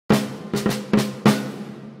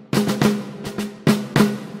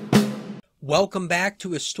Welcome back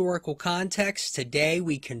to Historical Context. Today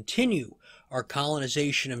we continue our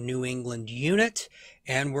colonization of New England unit,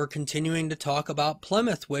 and we're continuing to talk about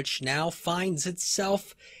Plymouth, which now finds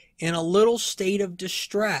itself in a little state of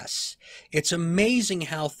distress. It's amazing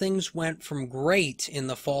how things went from great in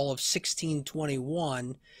the fall of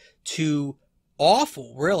 1621 to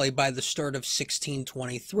awful, really, by the start of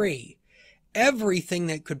 1623. Everything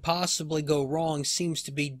that could possibly go wrong seems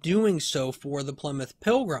to be doing so for the Plymouth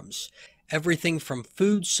Pilgrims. Everything from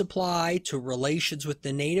food supply to relations with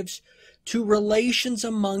the natives to relations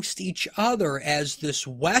amongst each other, as this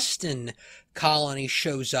Weston colony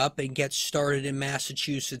shows up and gets started in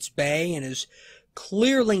Massachusetts Bay and is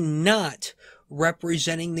clearly not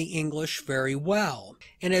representing the English very well.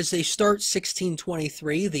 And as they start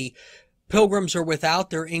 1623, the Pilgrims are without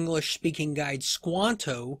their English-speaking guide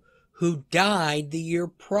Squanto, who died the year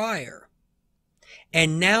prior.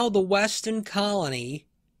 And now the Weston colony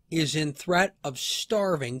is in threat of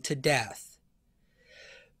starving to death.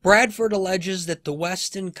 Bradford alleges that the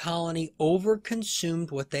Weston colony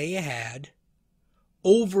overconsumed what they had,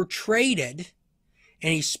 overtraded,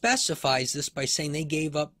 and he specifies this by saying they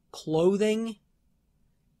gave up clothing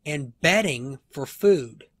and bedding for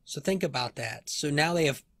food. So think about that. So now they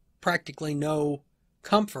have practically no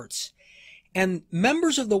comforts. And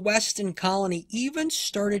members of the Weston colony even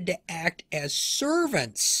started to act as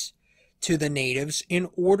servants to the natives in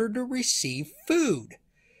order to receive food.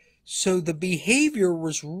 So the behavior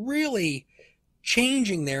was really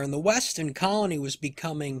changing there, and the Weston colony was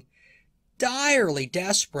becoming direly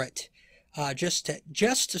desperate just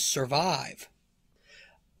to survive.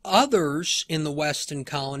 Others in the Weston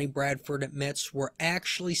colony, Bradford admits, were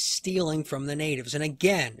actually stealing from the natives. And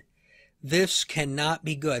again, this cannot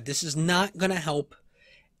be good. This is not going to help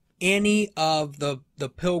any of the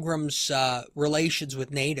Pilgrims' relations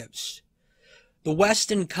with natives. The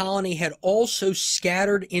Weston colony had also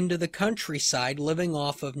scattered into the countryside, living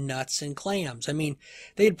off of nuts and clams. I mean,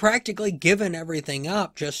 they had practically given everything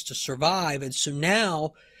up just to survive, and so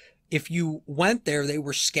now, if you went there, they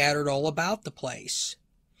were scattered all about the place.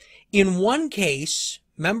 In one case,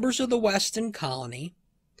 members of the Weston colony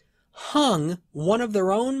hung one of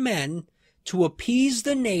their own men to appease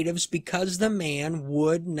the natives because the man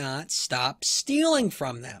would not stop stealing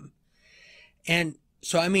from them. And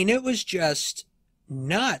so, I mean, it was just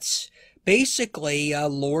nuts. Basically,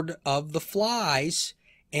 Lord of the Flies,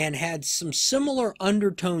 and had some similar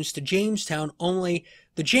undertones to Jamestown, only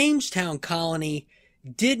the Jamestown colony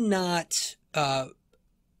did not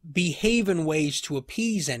behave in ways to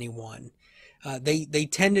appease anyone. They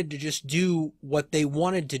tended to just do what they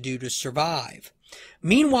wanted to do to survive.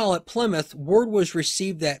 Meanwhile, at Plymouth, word was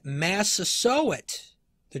received that Massasoit,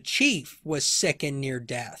 the chief, was sick and near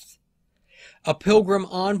death. A Pilgrim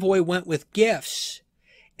envoy went with gifts,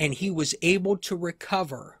 and he was able to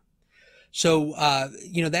recover. So,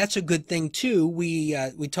 that's a good thing, too.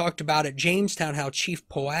 We talked about at Jamestown how Chief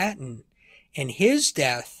Powhatan and his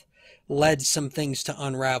death led some things to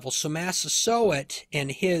unravel. So Massasoit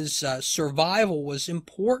and his survival was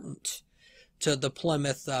important to the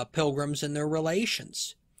Plymouth Pilgrims and their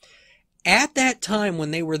relations. At that time,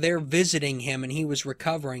 when they were there visiting him and he was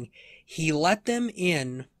recovering, he let them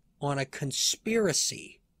in on a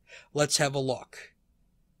conspiracy. Let's have a look.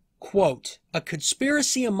 Quote, "A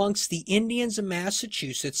conspiracy amongst the Indians of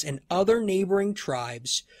Massachusetts and other neighboring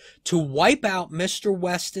tribes to wipe out Mr.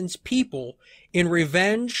 Weston's people in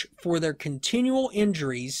revenge for their continual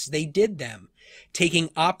injuries they did them,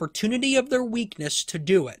 taking opportunity of their weakness to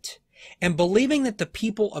do it, and believing that the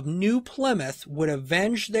people of New Plymouth would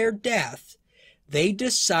avenge their death, they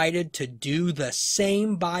decided to do the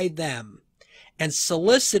same by them, and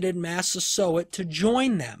solicited Massasoit to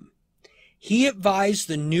join them. He advised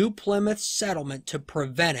the New Plymouth settlement to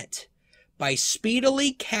prevent it by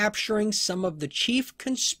speedily capturing some of the chief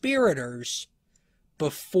conspirators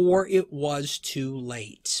before it was too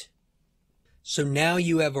late." So now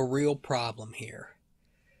you have a real problem here.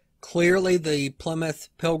 Clearly, the Plymouth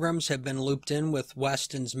Pilgrims have been looped in with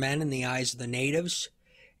Weston's men in the eyes of the natives,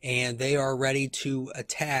 and they are ready to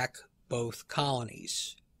attack both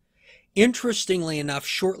colonies. Interestingly enough,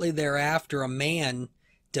 shortly thereafter, a man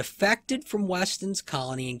defected from Weston's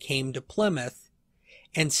colony and came to Plymouth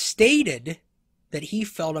and stated that he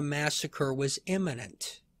felt a massacre was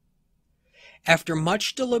imminent. After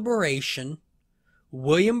much deliberation,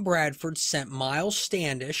 William Bradford sent Miles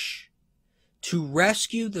Standish to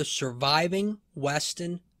rescue the surviving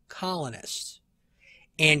Weston colonists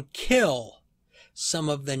and kill some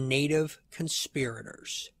of the native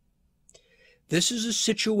conspirators. This is a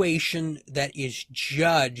situation that is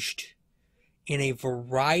judged in a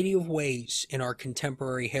variety of ways in our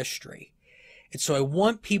contemporary history. And so I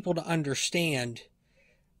want people to understand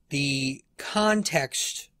the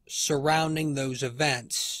context surrounding those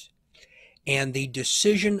events and the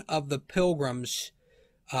decision of the Pilgrims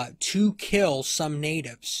to kill some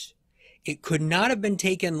natives. It could not have been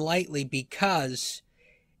taken lightly because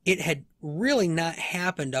it had really not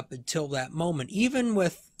happened up until that moment, even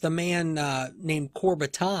with the man named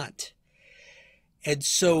Corbitant. And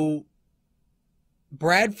so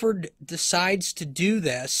Bradford decides to do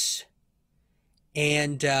this,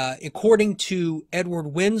 and according to Edward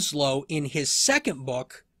Winslow in his second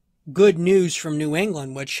book, Good News from New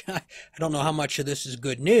England, which I don't know how much of this is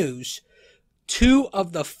good news, 2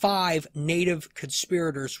 of the 5 native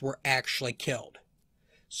conspirators were actually killed.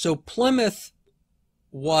 So Plymouth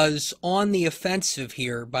was on the offensive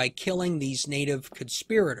here by killing these native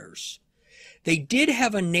conspirators. They did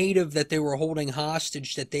have a native that they were holding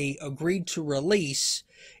hostage that they agreed to release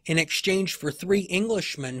in exchange for 3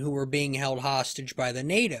 Englishmen who were being held hostage by the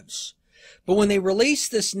natives. But when they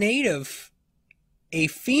released this native, a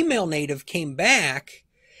female native came back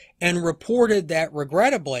and reported that,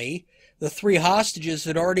 regrettably, the 3 hostages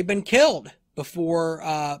had already been killed before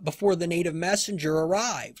the native messenger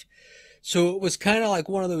arrived. So it was kind of like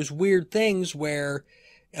one of those weird things where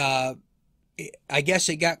I guess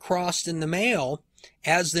it got crossed in the mail.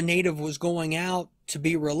 As the native was going out to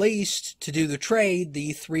be released to do the trade,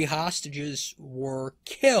 the 3 hostages were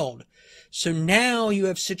killed. So now you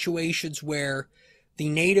have situations where the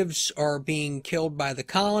natives are being killed by the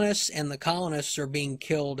colonists and the colonists are being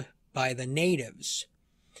killed by the natives.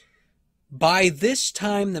 By this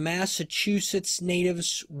time, the Massachusetts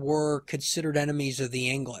natives were considered enemies of the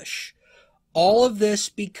English. All of this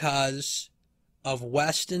because of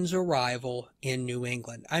Weston's arrival in New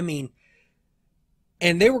England. I mean,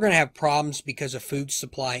 and they were going to have problems because of food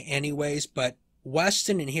supply anyways, but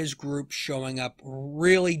Weston and his group showing up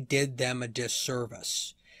really did them a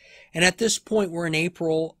disservice. And at this point, we're in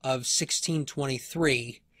April of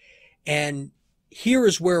 1623, and here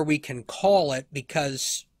is where we can call it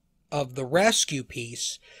because of the rescue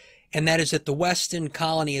piece, and that is that the Weston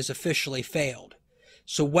colony has officially failed.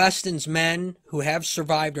 So Weston's men who have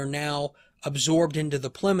survived are now absorbed into the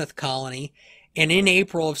Plymouth colony, and in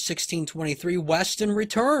April of 1623, Weston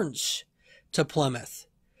returns to Plymouth,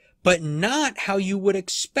 but not how you would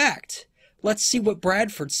expect. Let's see what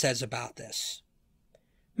Bradford says about this.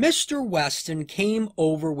 Mr. Weston came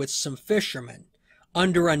over with some fishermen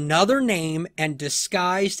under another name and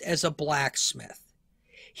disguised as a blacksmith.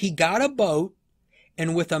 He got a boat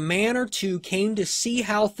and with a man or 2 came to see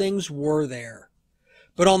how things were there.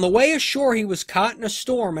 But on the way ashore he was caught in a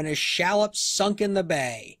storm and his shallop sunk in the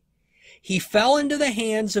bay. He fell into the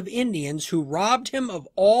hands of Indians who robbed him of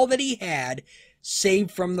all that he had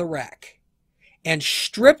saved from the wreck and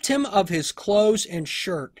stripped him of his clothes and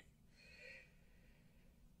shirt.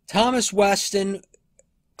 Thomas Weston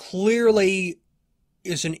clearly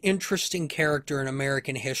is an interesting character in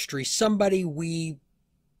American history, somebody we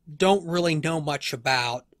don't really know much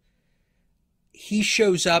about. He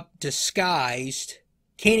shows up disguised,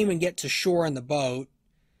 can't even get to shore in the boat,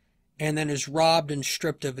 and then is robbed and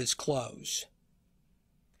stripped of his clothes.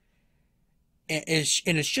 And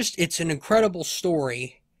it's an incredible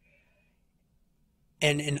story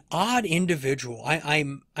and an odd individual.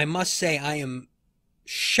 I must say I am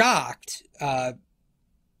shocked to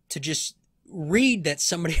just read that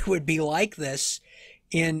somebody would be like this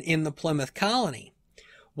in the Plymouth colony.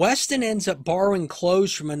 Weston ends up borrowing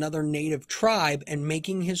clothes from another native tribe and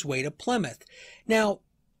making his way to Plymouth. Now,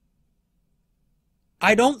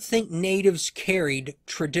 I don't think natives carried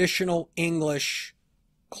traditional English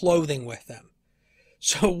clothing with them.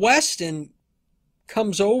 So Weston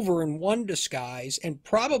comes over in one disguise and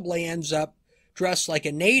probably ends up dressed like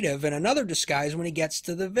a native in another disguise when he gets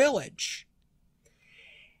to the village.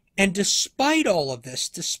 And despite all of this,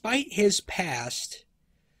 despite his past,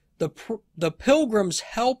 the Pilgrims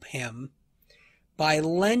help him by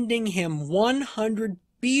lending him 100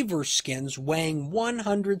 beaver skins weighing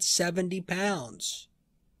 170 pounds.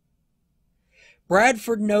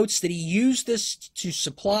 Bradford notes that he used this to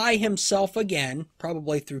supply himself again,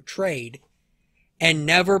 probably through trade, and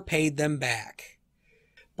never paid them back.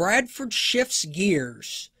 Bradford shifts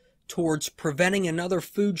gears towards preventing another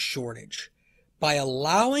food shortage by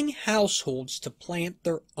allowing households to plant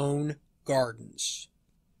their own gardens.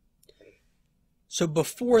 So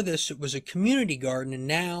before this, it was a community garden, and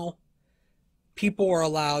now people are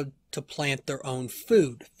allowed to plant their own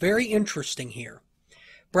food. Very interesting here.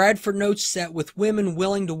 Bradford notes that with women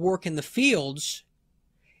willing to work in the fields,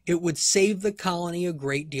 it would save the colony a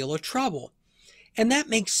great deal of trouble. And that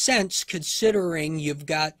makes sense considering you've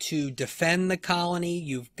got to defend the colony,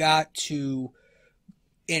 you've got to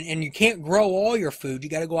and you can't grow all your food. You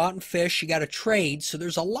got to go out and fish. You got to trade. So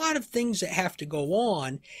there's a lot of things that have to go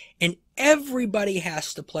on, and everybody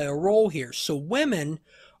has to play a role here. So women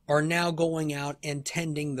are now going out and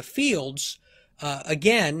tending the fields,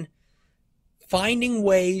 again, finding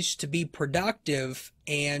ways to be productive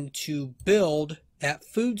and to build that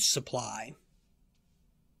food supply.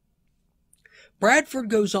 Bradford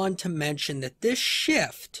goes on to mention that this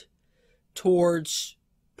shift towards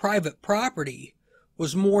private property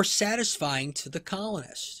was more satisfying to the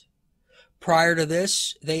colonists. Prior to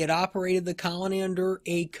this, they had operated the colony under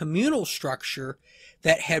a communal structure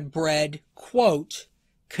that had bred, quote,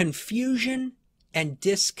 confusion and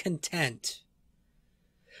discontent.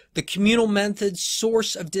 The communal method's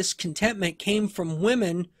source of discontentment came from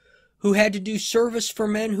women who had to do service for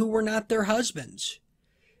men who were not their husbands,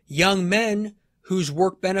 young men whose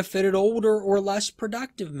work benefited older or less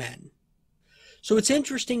productive men. So it's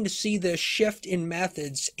interesting to see this shift in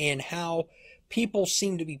methods and how people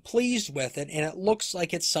seem to be pleased with it, and it looks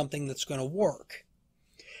like it's something that's going to work.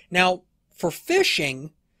 Now, for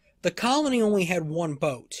fishing, the colony only had one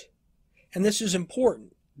boat, and this is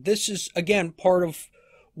important. This is, again, part of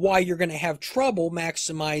why you're going to have trouble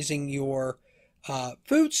maximizing your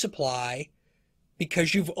food supply,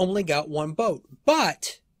 because you've only got one boat.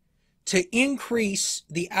 But to increase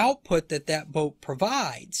the output that that boat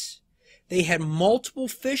provides, they had multiple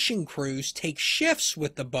fishing crews take shifts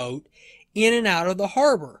with the boat in and out of the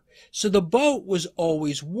harbor. So the boat was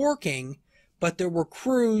always working, but there were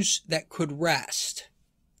crews that could rest.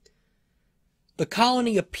 The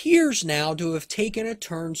colony appears now to have taken a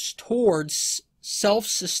turn towards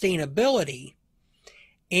self-sustainability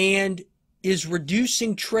and is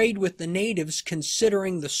reducing trade with the natives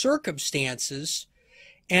considering the circumstances.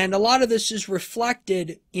 And a lot of this is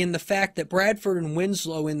reflected in the fact that Bradford and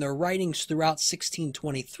Winslow, in their writings throughout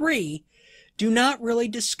 1623, do not really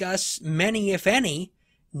discuss many, if any,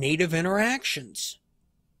 native interactions.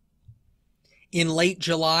 In late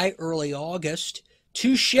July, early August,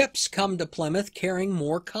 2 ships come to Plymouth carrying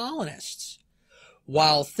more colonists.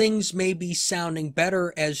 While things may be sounding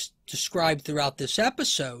better as described throughout this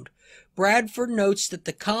episode, Bradford notes that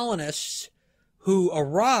the colonists who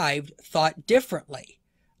arrived thought differently.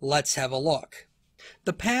 Let's have a look.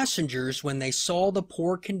 The passengers, when they saw the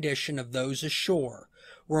poor condition of those ashore,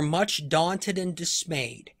 were much daunted and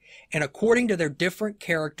dismayed, and according to their different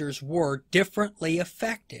characters were differently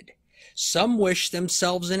affected. Some wished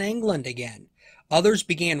themselves in England again. Others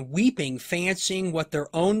began weeping, fancying what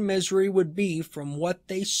their own misery would be from what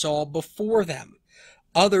they saw before them.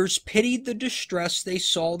 Others pitied the distress they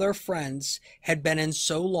saw their friends had been in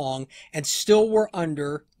so long, and still were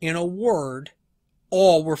under. In a word,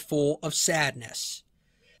 all were full of sadness.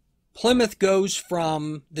 Plymouth goes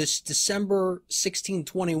from this December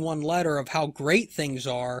 1621 letter of how great things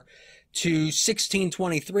are to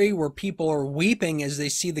 1623, where people are weeping as they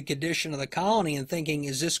see the condition of the colony and thinking,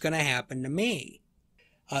 is this going to happen to me?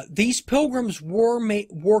 These pilgrims were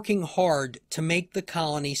working hard to make the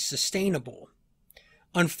colony sustainable.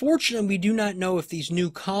 Unfortunately, we do not know if these new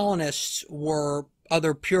colonists were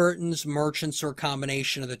other Puritans, merchants, or a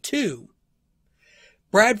combination of the two.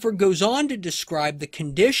 Bradford goes on to describe the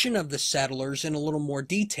condition of the settlers in a little more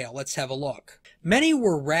detail. Let's have a look. Many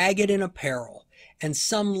were ragged in apparel, and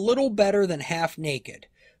some little better than half naked,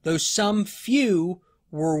 though some few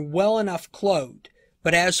were well enough clothed.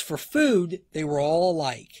 But as for food, they were all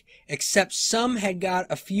alike, except some had got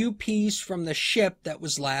a few peas from the ship that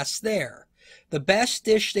was last there. The best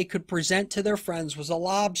dish they could present to their friends was a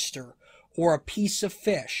lobster or a piece of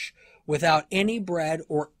fish, without any bread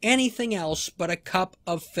or anything else but a cup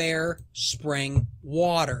of fair spring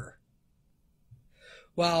water.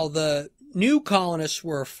 While the new colonists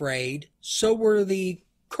were afraid, so were the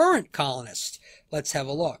current colonists. Let's have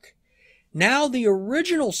a look. Now the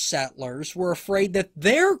original settlers were afraid that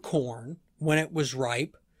their corn, when it was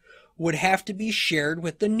ripe, would have to be shared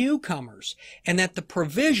with the newcomers, and that the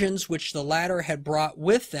provisions which the latter had brought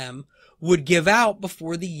with them would give out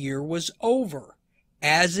before the year was over,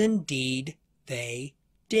 as indeed they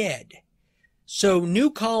did. So new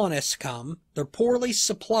colonists come, they're poorly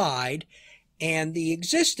supplied, and the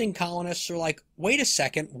existing colonists are like, wait a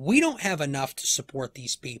second, we don't have enough to support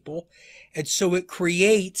these people. And so it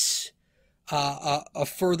creates a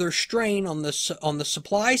further strain on the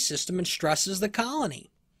supply system and stresses the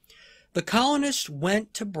colony. The colonists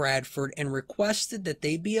went to Bradford and requested that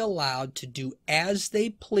they be allowed to do as they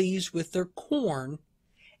please with their corn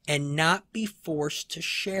and not be forced to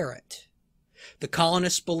share it. The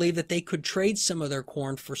colonists believed that they could trade some of their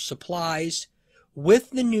corn for supplies with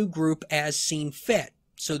the new group as seen fit.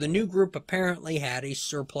 So the new group apparently had a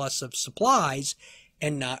surplus of supplies,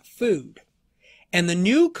 and not food. And the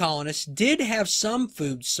new colonists did have some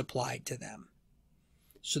food supplied to them,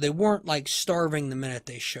 so they weren't like starving the minute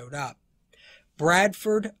they showed up.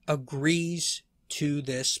 Bradford agrees to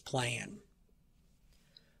this plan.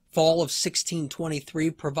 Fall of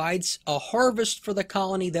 1623 provides a harvest for the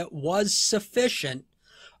colony that was sufficient,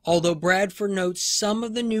 although Bradford notes some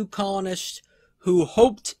of the new colonists who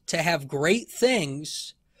hoped to have great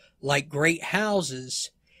things, like great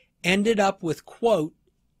houses, ended up with, quote,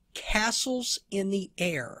 castles in the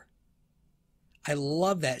air. I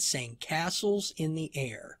love that saying, castles in the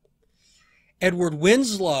air. Edward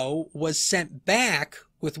Winslow was sent back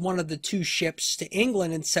with one of the two ships to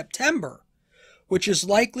England in September, which is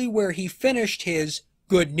likely where he finished his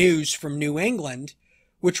Good News from New England,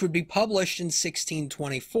 which would be published in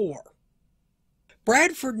 1624.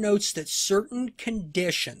 Bradford notes that certain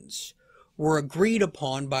conditions were agreed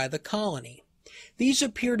upon by the colony. These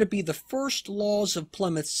appear to be the first laws of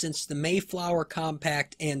Plymouth since the Mayflower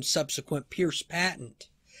Compact and subsequent Pierce Patent.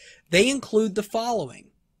 They include the following.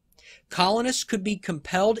 Colonists could be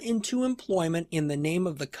compelled into employment in the name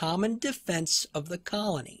of the common defense of the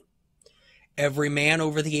colony. Every man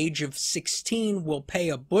over the age of 16 will pay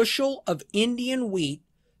a bushel of Indian wheat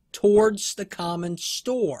towards the common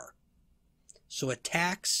store. So a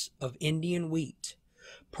tax of Indian wheat.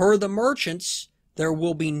 Per the merchants, there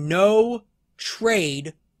will be no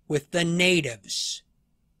trade with the natives.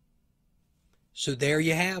 So there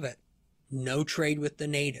you have it. No trade with the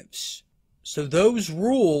natives. So those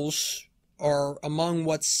rules are among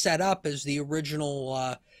what's set up as the original,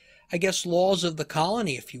 I guess, laws of the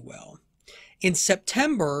colony, if you will. In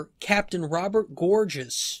September, Captain Robert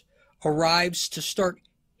Gorges arrives to start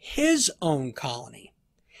his own colony.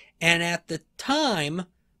 And at the time,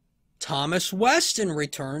 Thomas Weston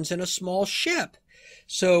returns in a small ship.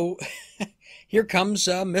 So here comes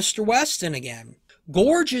Mr. Weston again.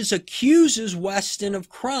 Gorges accuses Weston of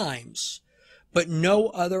crimes, but no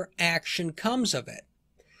other action comes of it.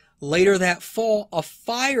 Later that fall, a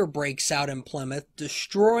fire breaks out in Plymouth,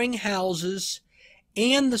 destroying houses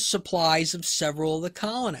and the supplies of several of the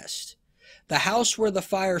colonists. The house where the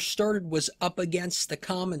fire started was up against the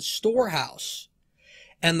common storehouse,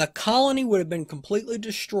 and the colony would have been completely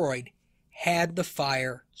destroyed had the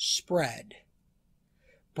fire spread.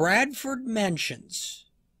 Bradford mentions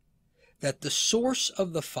that the source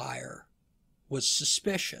of the fire was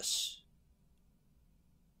suspicious.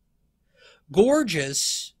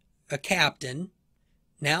 Gorges, a captain,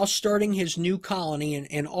 now starting his new colony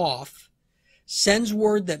and off, sends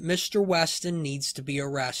word that Mr. Weston needs to be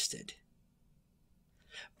arrested.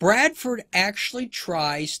 Bradford actually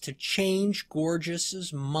tries to change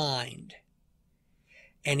Gorges's mind,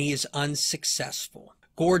 and he is unsuccessful.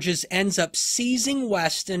 Gorges ends up seizing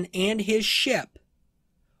Weston and his ship,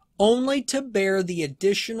 only to bear the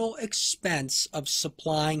additional expense of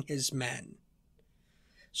supplying his men.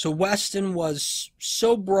 So Weston was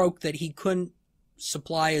so broke that he couldn't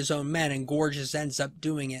supply his own men, and Gorges ends up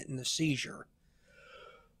doing it in the seizure.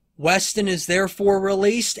 Weston is therefore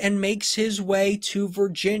released and makes his way to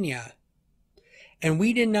Virginia. And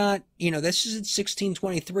we did not, this is in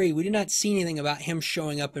 1623, we did not see anything about him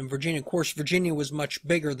showing up in Virginia. Of course, Virginia was much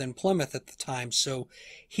bigger than Plymouth at the time, so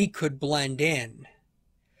he could blend in.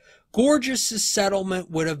 Gorges's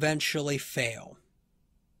settlement would eventually fail.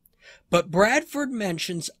 But Bradford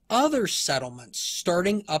mentions other settlements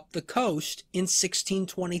starting up the coast in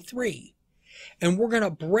 1623. And we're going to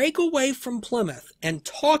break away from Plymouth and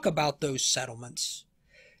talk about those settlements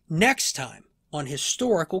next time on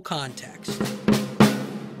Historical Context.